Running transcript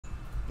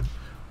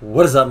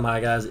What is up,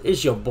 my guys?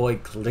 It's your boy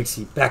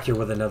Clixie back here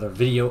with another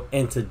video,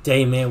 and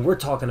today, man, we're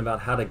talking about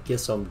how to get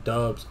some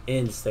dubs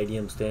in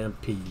Stadium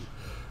Stampede.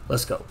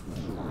 Let's go.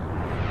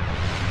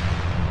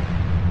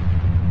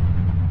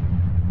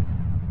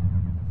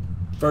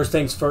 First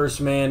things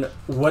first, man,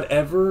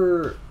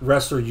 whatever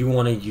wrestler you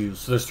want to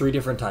use. So there's three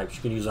different types.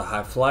 You can use a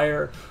high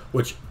flyer,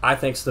 which I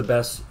think is the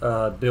best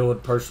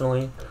build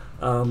personally.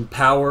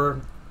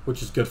 Power,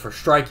 which is good for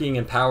striking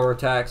and power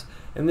attacks.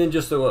 And then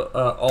just a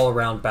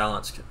all-around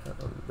balanced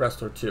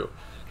wrestler too.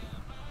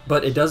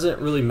 But it doesn't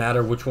really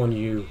matter which one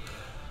you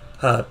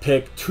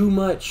pick too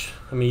much.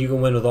 I mean, you can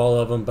win with all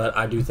of them, but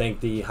I do think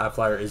the high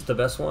flyer is the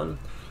best one.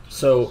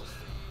 So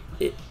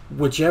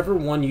whichever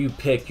one you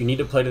pick, you need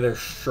to play to their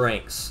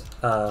strengths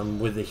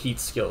with the heat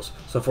skills.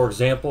 So for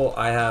example,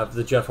 I have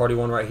the Jeff Hardy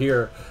one right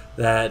here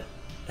that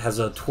has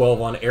a 12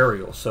 on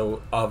aerial.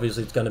 So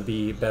obviously it's going to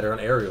be better on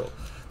aerial.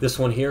 This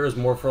one here is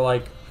more for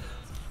like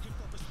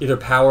either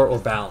power or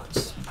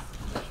balance.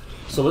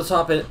 So let's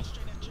hop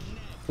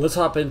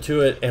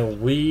into it,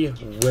 and we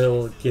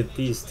will get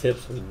these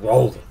tips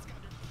rolling.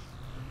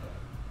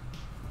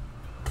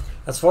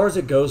 As far as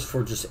it goes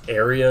for just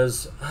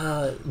areas,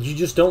 you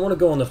just don't want to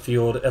go on the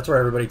field. That's where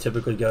everybody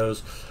typically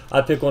goes.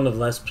 I pick one of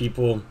less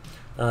people.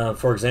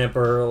 For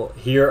example,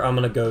 here I'm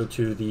going to go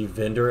to the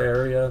vendor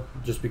area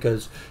just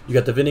because you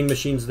got the vending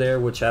machines there,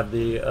 which have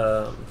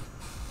the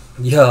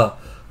yeah,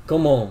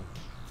 come on,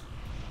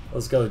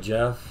 let's go,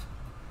 Jeff.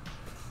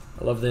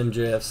 I love the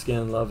MJF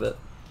skin, love it.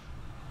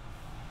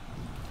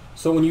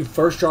 So when you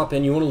first drop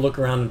in, you want to look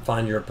around and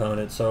find your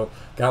opponent. So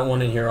got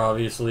one in here,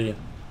 obviously.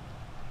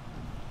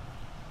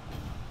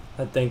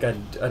 I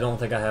don't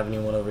think I have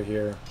anyone over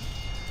here.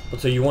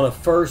 But so you want to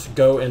first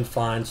go and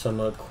find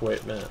some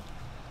equipment.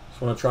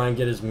 So you want to try and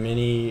get as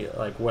many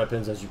like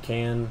weapons as you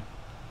can.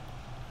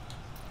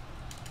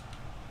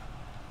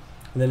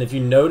 And then if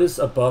you notice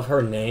above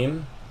her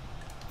name,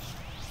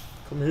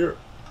 come here.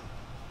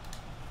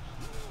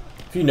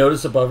 If you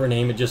notice above her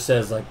name, it just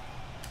says like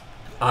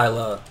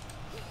Isla.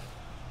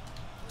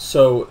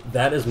 So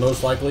that is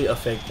most likely a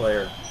fake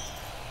player.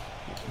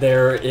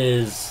 There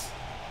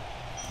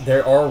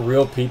are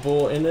real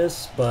people in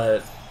this,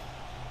 but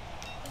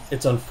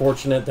it's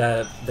unfortunate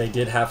that they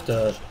did have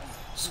to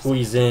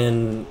squeeze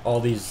in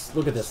all these.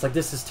 Look at this. Like,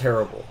 this is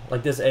terrible.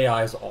 Like, this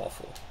AI is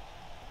awful.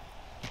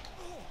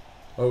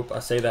 Oh, I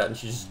say that and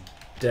she just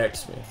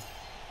decks me.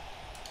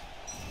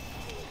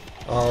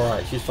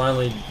 Alright, she's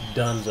finally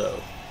donezo.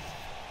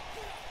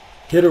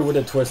 Hit her with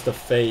a twist of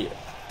fate.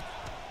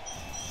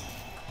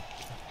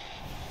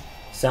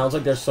 Sounds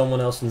like there's someone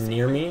else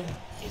near me.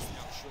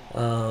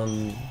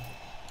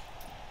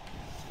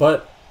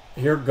 But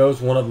here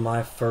goes one of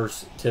my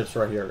first tips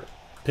right here.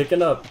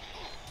 Picking up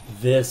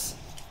this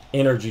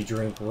energy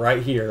drink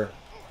right here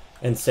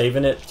and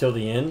saving it till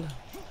the end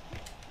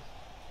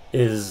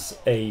is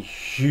a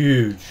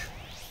huge,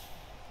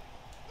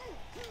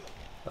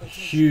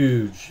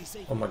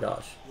 oh my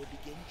gosh.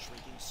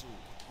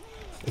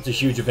 It's a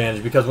huge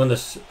advantage because when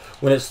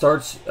it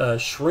starts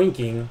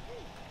shrinking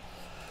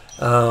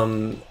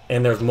and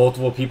there's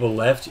multiple people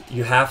left,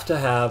 you have to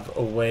have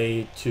a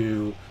way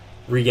to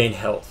regain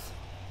health.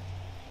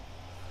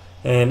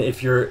 And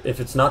if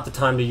it's not the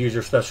time to use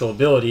your special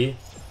ability,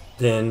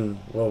 then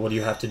well, what do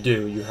you have to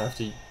do? You have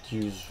to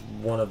use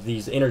one of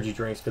these energy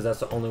drinks because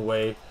that's the only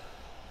way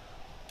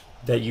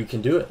that you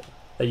can do it,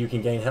 that you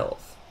can gain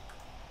health.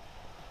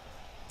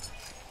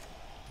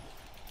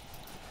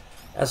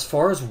 As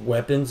far as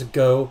weapons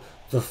go,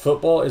 the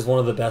football is one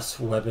of the best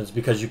weapons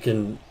because you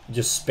can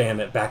just spam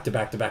it back to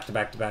back to back to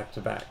back to back to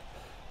back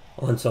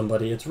on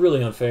somebody. It's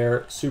really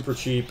unfair, super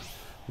cheap,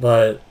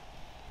 but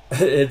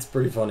it's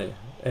pretty funny.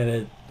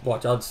 And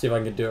watch, I'll see if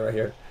I can do it right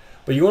here.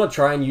 But you want to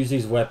try and use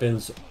these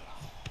weapons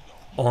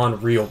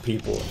on real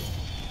people.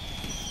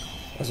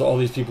 As all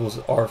these people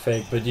are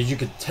fake, but as you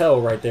could tell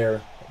right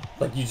there,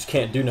 like, you just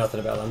can't do nothing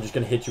about it. I'm just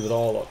going to hit you with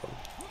all of them.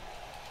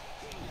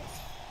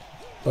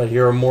 But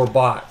here are more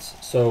bots.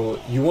 So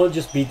you want to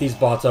just beat these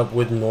bots up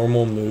with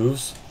normal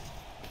moves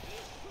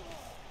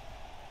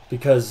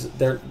because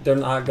they're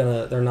not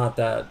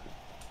that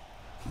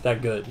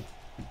good.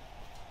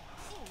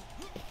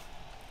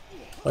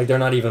 Like, they're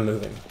not even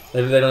moving.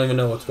 They don't even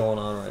know what's going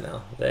on right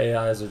now. The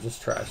AIs are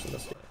just trash in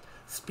this game.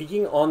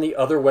 Speaking on the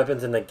other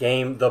weapons in the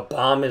game, the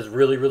bomb is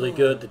really, really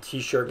good. The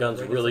t-shirt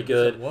gun's really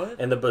good.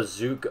 And the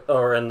bazooka,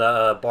 and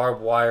the barbed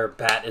wire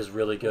bat is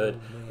really good.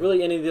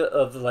 Really, any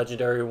of the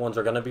legendary ones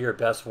are going to be your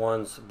best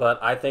ones.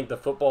 But I think the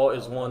football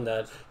is one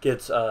that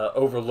gets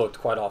overlooked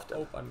quite often.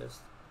 Oh, I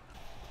missed.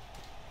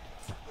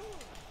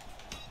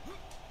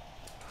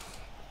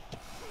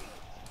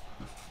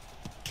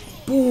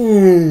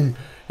 Boom!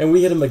 And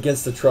we hit him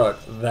against the truck.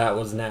 That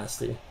was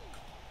nasty.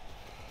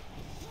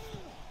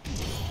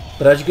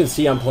 But as you can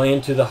see, I'm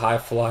playing to the high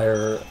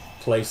flyer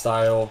play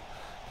style,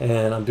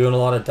 and I'm doing a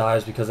lot of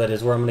dives because that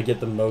is where I'm going to get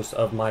the most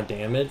of my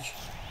damage.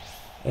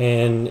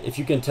 And if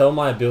you can tell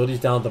my abilities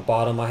down at the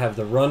bottom, I have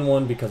the run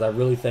one because I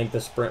really think the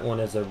sprint one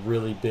is a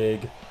really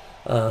big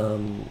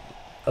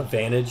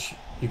advantage.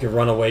 You can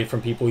run away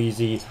from people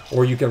easy,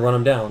 or you can run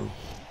them down.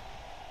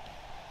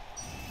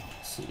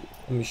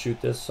 Let me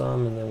shoot this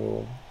some, and then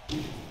we'll...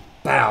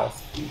 Bow!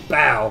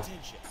 Bow!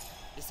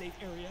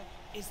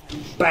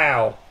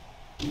 Bow!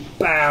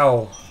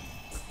 Bow!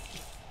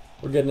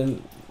 We're getting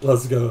in...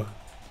 Let's go.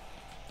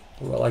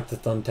 Ooh, I like the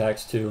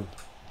thumbtacks, too.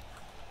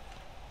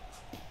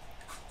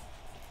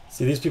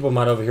 See, these people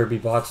might over here be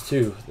bots,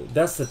 too.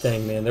 That's the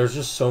thing, man. There's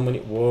just so many...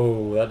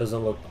 Whoa, that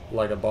doesn't look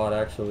like a bot,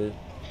 actually.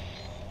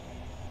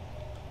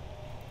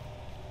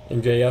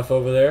 MJF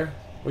over there?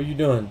 What are you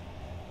doing?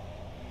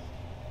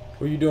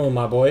 What are you doing,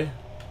 my boy?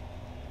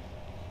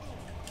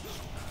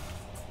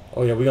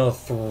 Oh yeah, we're gonna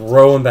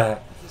throw him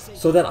back.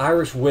 So that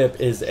Irish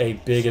whip is a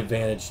big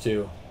advantage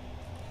too.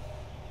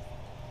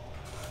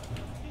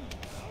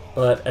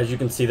 But as you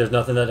can see, there's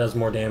nothing that does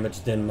more damage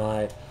than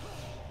my...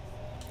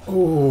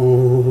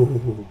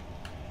 Ooh.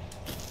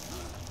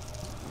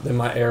 Than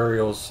my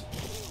aerials.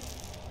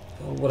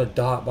 Oh, what a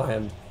dot by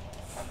him.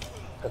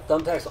 The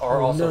thumbtacks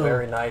are also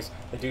very nice.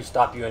 They do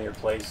stop you in your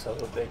place, so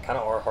they kind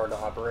of are hard to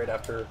operate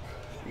after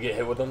you get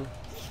hit with them.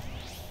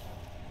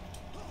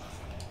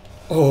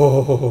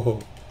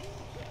 Oh.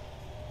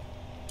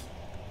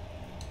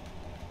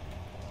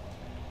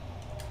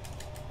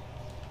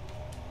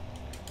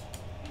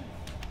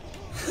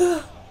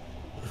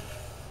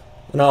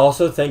 And I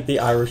also think the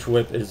Irish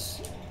whip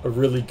is a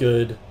really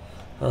good...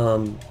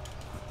 oh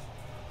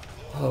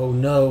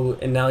no,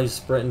 and now he's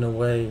sprinting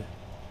away.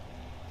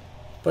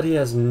 But he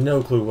has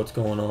no clue what's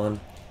going on.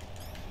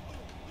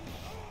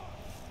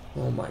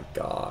 Oh my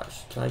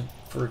gosh. Can I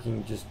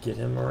freaking just get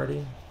him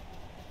already?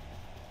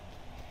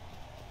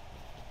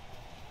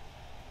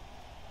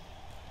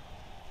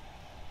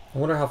 I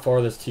wonder how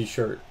far this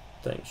t-shirt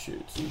thing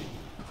shoots.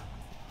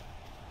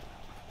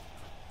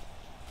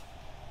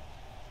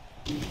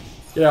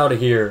 Get out of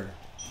here,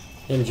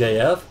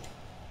 MJF.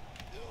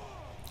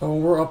 Oh,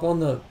 we're up on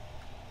the...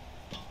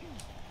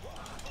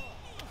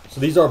 So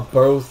these are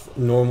both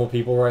normal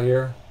people right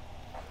here.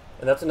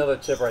 And that's another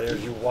tip right here.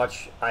 You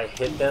watch, I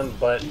hit them,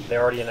 but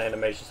they're already in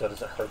animation, so it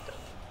doesn't hurt them.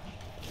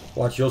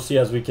 Watch, you'll see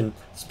as we can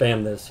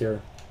spam this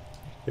here.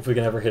 If we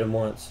can ever hit them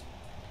once.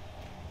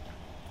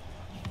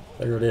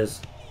 There it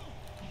is.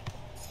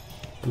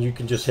 And you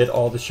can just hit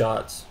all the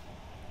shots.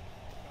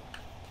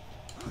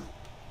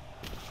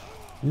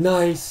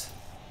 Nice.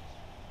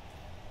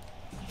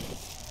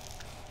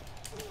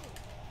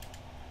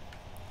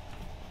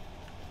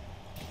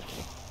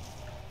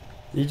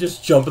 You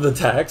just jump in the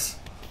attacks.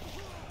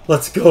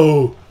 Let's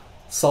go.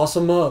 Sauce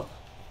him up.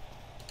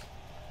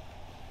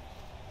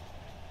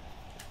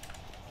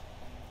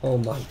 Oh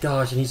my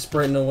gosh, and he's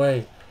sprinting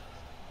away.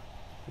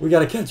 We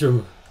gotta catch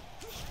him.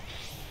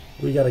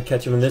 We gotta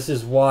catch him, and this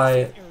is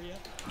why...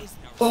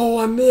 Oh,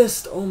 I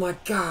missed. Oh my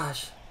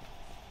gosh.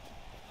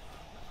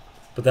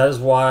 But that is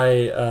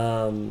why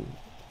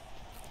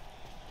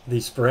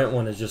the sprint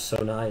one is just so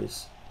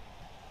nice.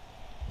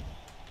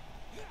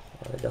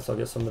 I guess I'll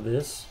get some of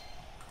this.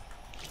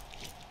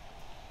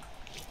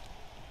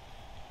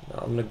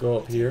 Now I'm gonna go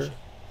up here.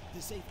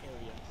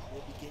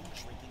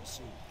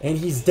 And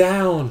he's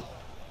down.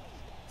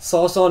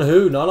 Sauce on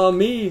who? Not on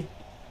me.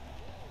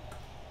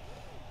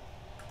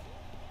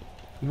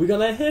 We're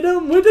gonna hit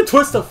him with the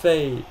twist of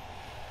fate.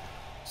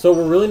 So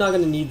we're really not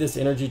gonna need this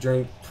energy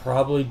drink,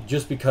 probably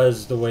just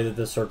because the way that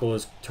this circle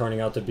is turning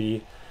out to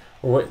be.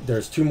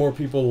 There's two more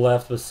people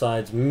left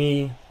besides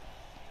me,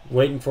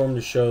 waiting for them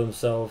to show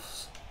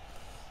themselves,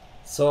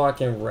 so I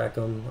can wreck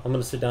them. I'm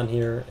gonna sit down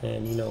here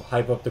and, you know,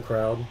 hype up the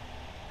crowd.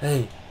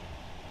 Hey,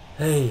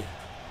 hey.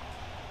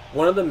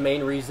 One of the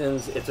main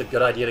reasons it's a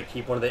good idea to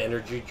keep one of the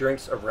energy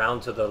drinks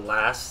around to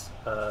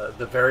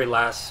the very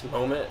last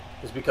moment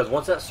is because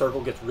once that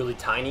circle gets really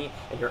tiny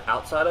and you're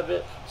outside of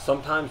it,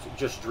 sometimes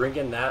just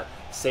drinking that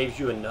saves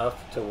you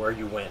enough to where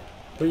you win.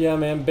 But yeah,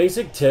 man,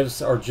 basic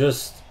tips are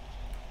just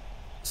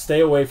stay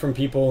away from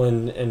people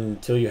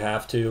until you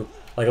have to.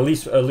 Like at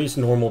least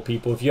normal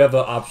people. If you have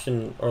an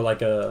option or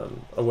like a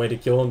way to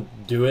kill them,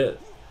 do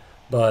it.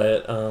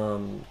 But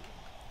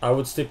I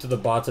would stick to the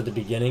bots at the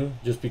beginning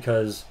just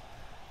because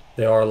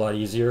they are a lot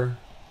easier.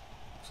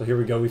 So here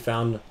we go. We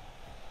found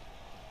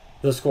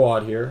the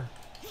squad here.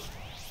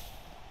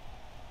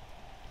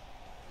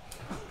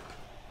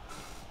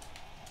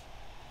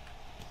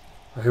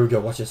 Right, here we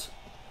go. Watch this.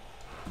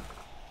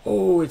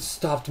 Oh, it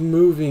stopped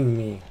moving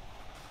me.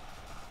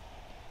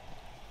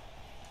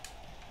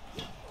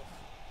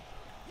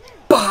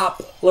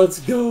 Bop! Let's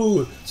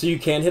go. So you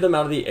can hit them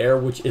out of the air,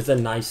 which is a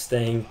nice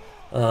thing.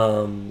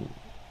 That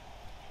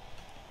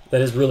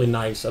is really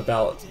nice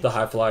about the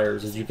high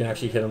flyers, is you can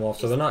actually hit them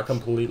off, so they're not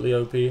completely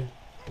OP.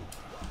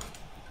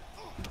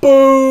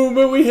 Boom!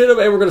 And we hit them,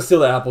 and we're gonna steal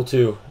the apple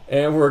too.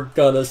 And we're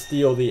gonna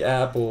steal the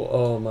apple.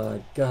 Oh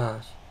my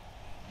gosh!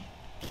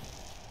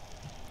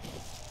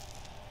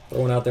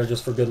 Throwing out there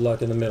just for good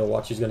luck in the middle.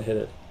 Watch, he's gonna hit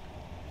it.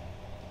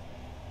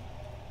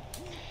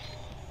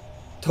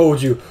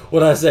 Told you.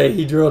 What'd I say?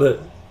 He drilled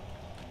it.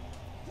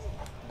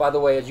 By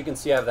the way, as you can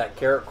see, I have that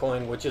carrot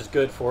coin, which is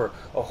good for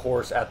a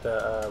horse at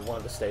the one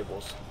of the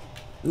stables.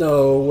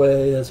 No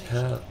way, that's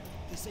Pat.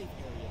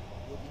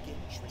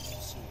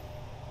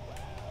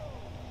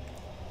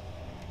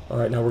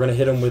 Alright, now we're going to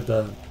hit him with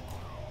the...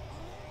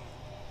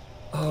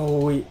 Oh,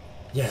 wait.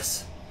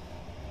 Yes.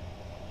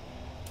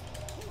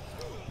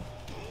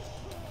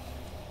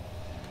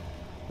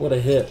 What a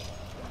hit.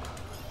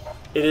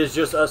 It is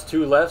just us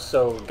two left,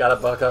 so gotta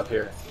buck up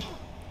here.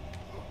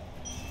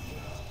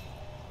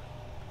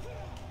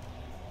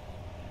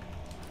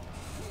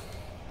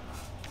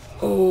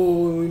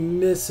 Oh, we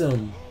miss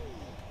him.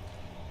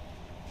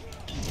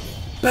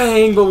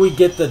 Bang, but we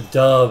get the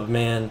dub,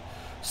 man.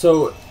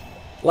 So,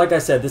 like I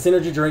said, this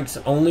energy drink's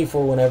only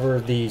for whenever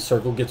the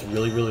circle gets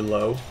really, really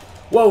low.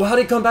 Whoa, how'd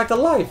he come back to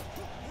life?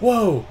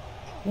 Whoa,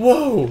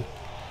 whoa,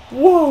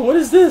 whoa, what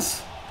is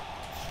this?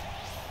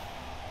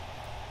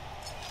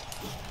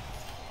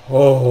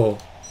 Oh,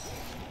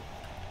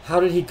 how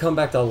did he come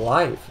back to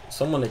life?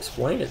 Someone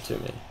explain it to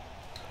me.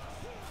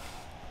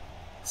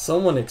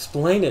 Someone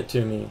explain it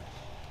to me.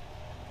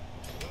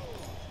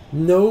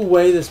 No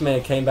way this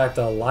man came back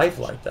to life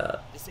like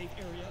that.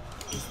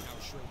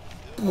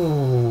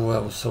 Oh,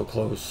 that was so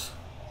close.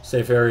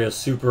 Safe area,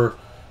 super,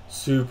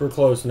 super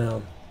close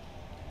now.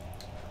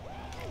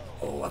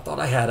 Oh, I thought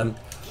I had him.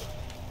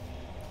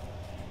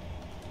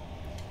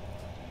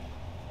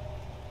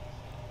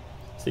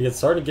 See, it's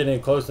starting to get in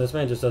close. This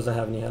man just doesn't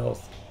have any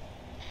health.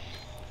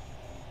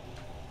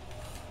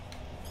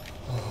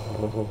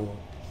 Oh.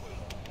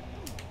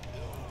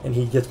 And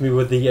he gets me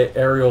with the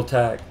aerial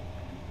attack.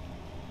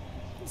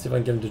 Let's see if I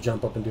can get him to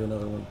jump up and do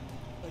another one.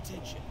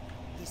 Attention.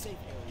 The safe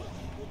area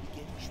will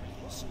begin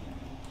shrinking soon.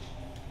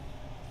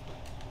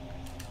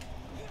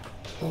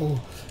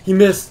 Oh, he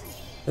missed.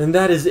 And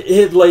that is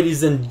it,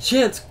 ladies and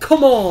gents.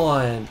 Come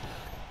on.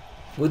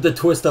 With the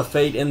twist of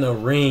fate in the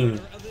ring.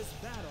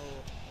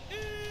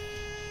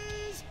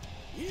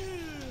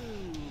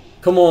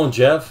 Come on,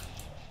 Jeff.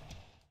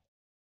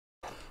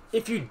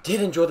 If you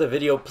did enjoy the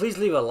video, please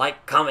leave a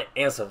like, comment,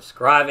 and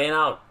subscribe, and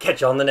I'll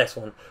catch you on the next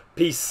one.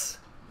 Peace.